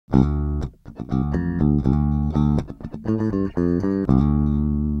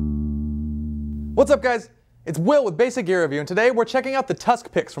What's up, guys? It's Will with Basic Gear Review, and today we're checking out the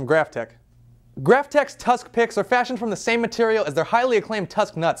TUSQ picks from Graphtech. Graphtech's TUSQ picks are fashioned from the same material as their highly acclaimed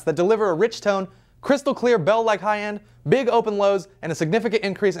TUSQ nuts that deliver a rich tone, crystal clear bell-like high end, big open lows, and a significant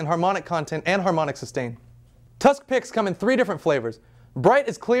increase in harmonic content and harmonic sustain. TUSQ picks come in 3 different flavors. Bright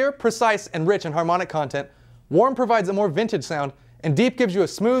is clear, precise, and rich in harmonic content. Warm provides a more vintage sound, and deep gives you a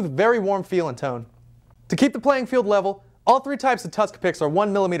smooth, very warm feel and tone. To keep the playing field level, all 3 types of TUSQ picks are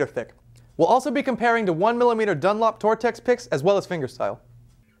 1mm thick. We'll also be comparing to 1mm Dunlop Tortex picks as well as fingerstyle.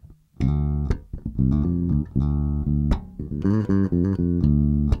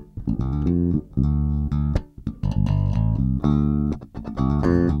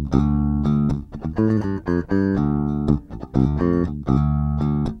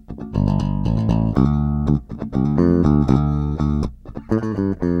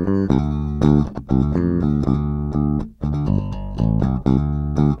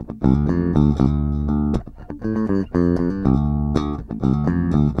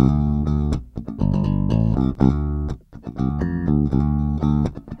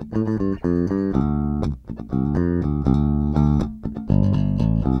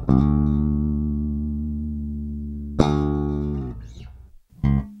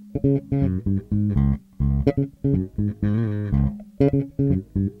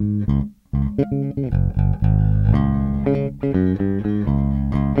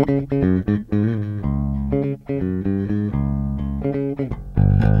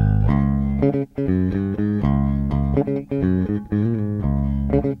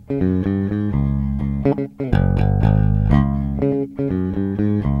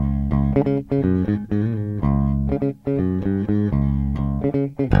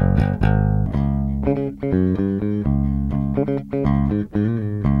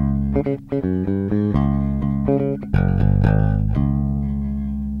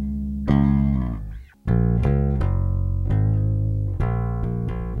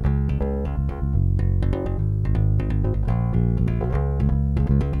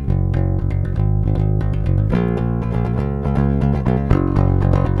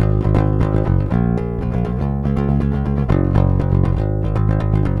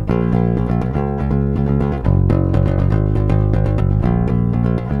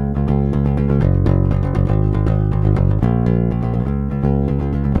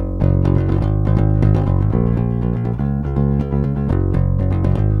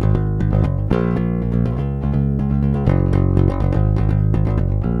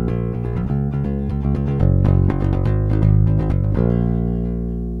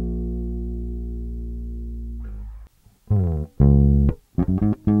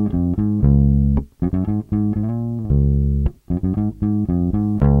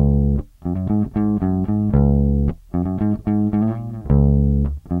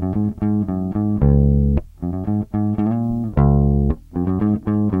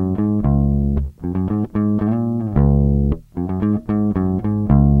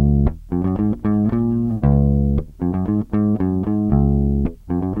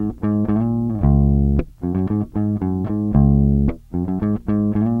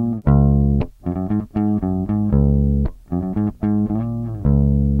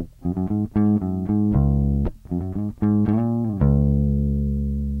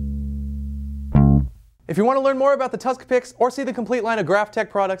 If you want to learn more about the TUSQ picks or see the complete line of Graphtech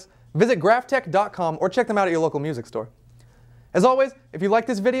products, visit graphtech.com or check them out at your local music store. As always, if you like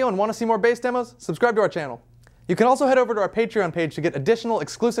this video and want to see more bass demos, subscribe to our channel. You can also head over to our Patreon page to get additional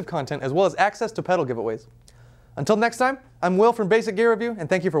exclusive content as well as access to pedal giveaways. Until next time, I'm Will from Basic Gear Review, and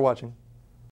thank you for watching.